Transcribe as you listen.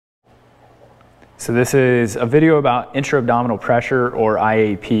So this is a video about intra-abdominal pressure, or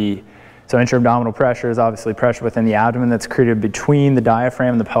IAP. So intra-abdominal pressure is obviously pressure within the abdomen that's created between the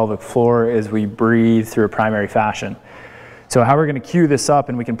diaphragm and the pelvic floor as we breathe through a primary fashion. So how we're going to cue this up,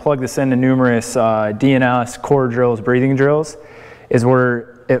 and we can plug this into numerous DNS, core drills, breathing drills, is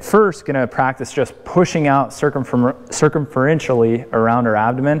we're at first going to practice just pushing out circumferentially around our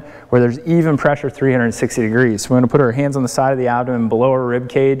abdomen where there's even pressure 360 degrees. So we're going to put our hands on the side of the abdomen below our rib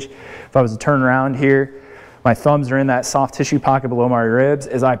cage. If I was to turn around here, my thumbs are in that soft tissue pocket below my ribs.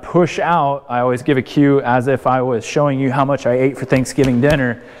 As I push out, I always give a cue as if I was showing you how much I ate for Thanksgiving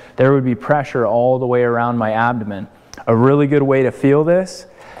dinner. There would be pressure all the way around my abdomen. A really good way to feel this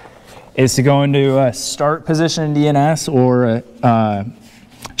is to go into a start position in DNS or a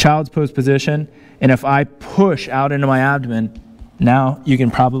child's pose position, and if I push out into my abdomen, now you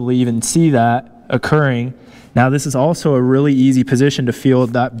can probably even see that occurring. Now this is also a really easy position to feel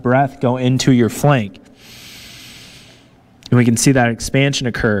that breath go into your flank, and we can see that expansion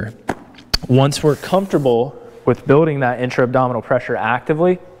occur. Once we're comfortable with building that intra-abdominal pressure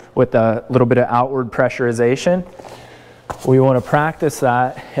actively with a little bit of outward pressurization, we want to practice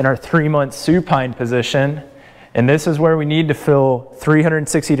that in our 3-month supine position. And this is where we need to feel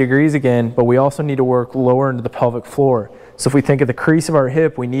 360 degrees again, but we also need to work lower into the pelvic floor. So if we think of the crease of our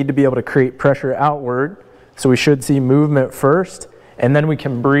hip, we need to be able to create pressure outward. So we should see movement first, and then we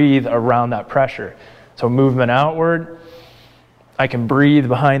can breathe around that pressure. So movement outward, I can breathe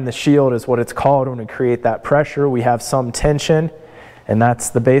behind the shield is what it's called when we create that pressure. We have some tension, and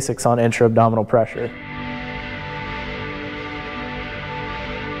that's the basics on intra-abdominal pressure.